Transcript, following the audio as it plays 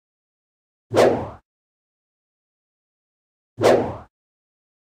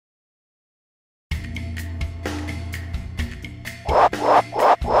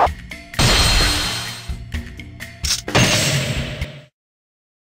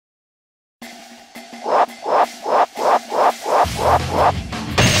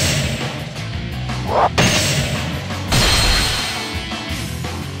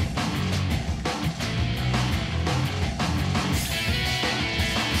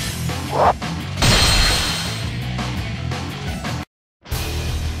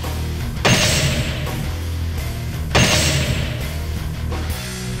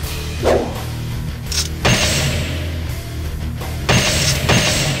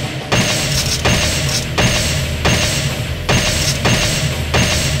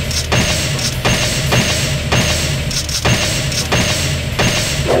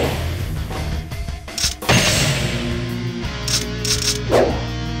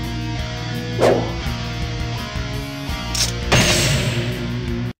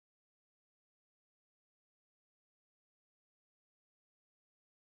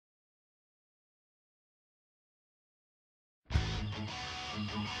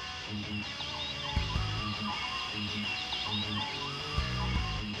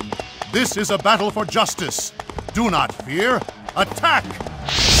This is a battle for justice. Do not fear. Attack! Crush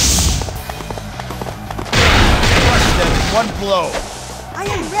them in one blow. I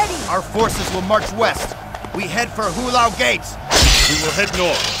am ready. Our forces will march west. We head for Hulao Gate. We will head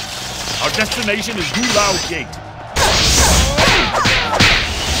north. Our destination is Hulao Gate.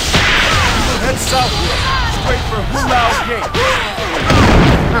 We will head southward, straight for Hulao Gate.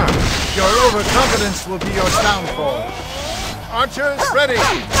 Your overconfidence will be your downfall. Archers, ready!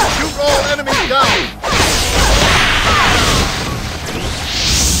 Shoot all enemies down!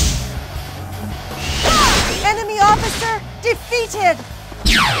 Enemy officer defeated!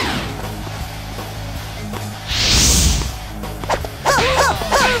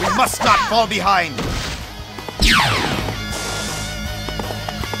 We must not fall behind!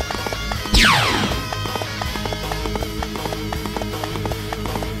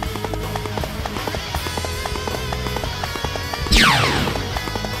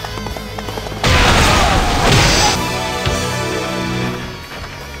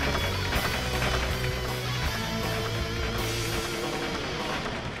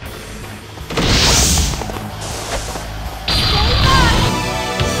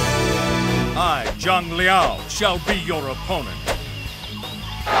 Zhang Liao shall be your opponent.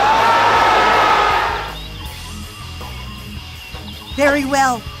 Very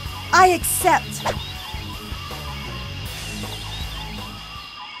well. I accept.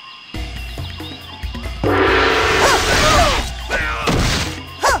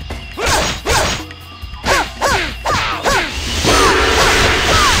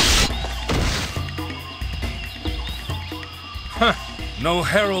 No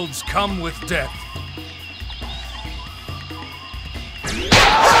heralds come with death.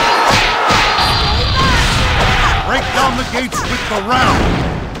 Break down the gates with the ram!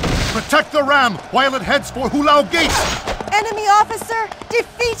 Protect the ram while it heads for Hulao Gate! Enemy officer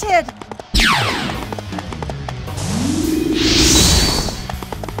defeated!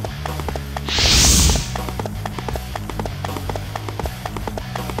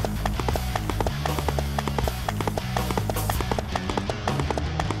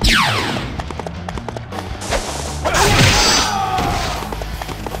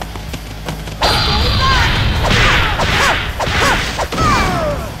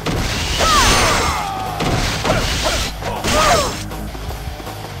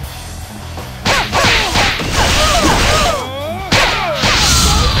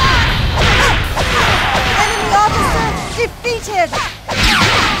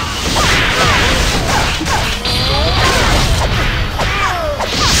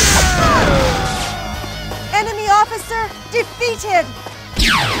 Enemy officer defeated!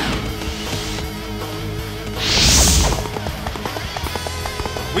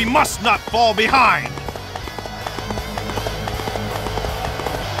 We must not fall behind!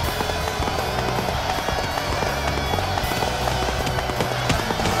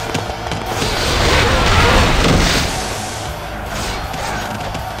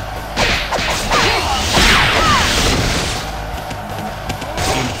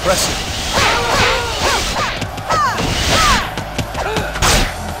 Impressive.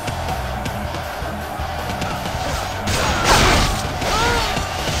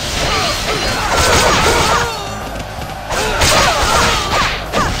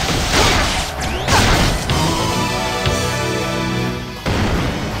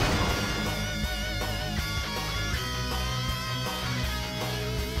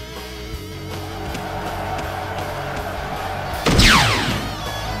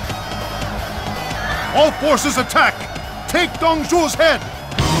 All forces attack! Take Dongzhu's head!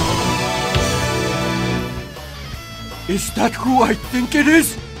 Is that who I think it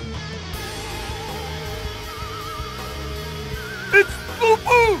is? It's Lu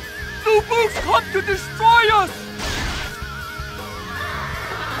Bu! Lu Bu's come to destroy us!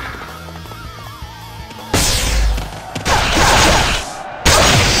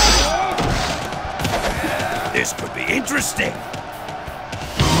 This could be interesting!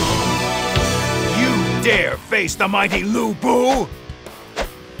 Dare face the mighty Lu Bu?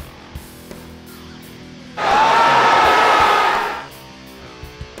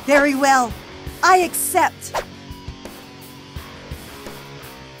 Very well. I accept.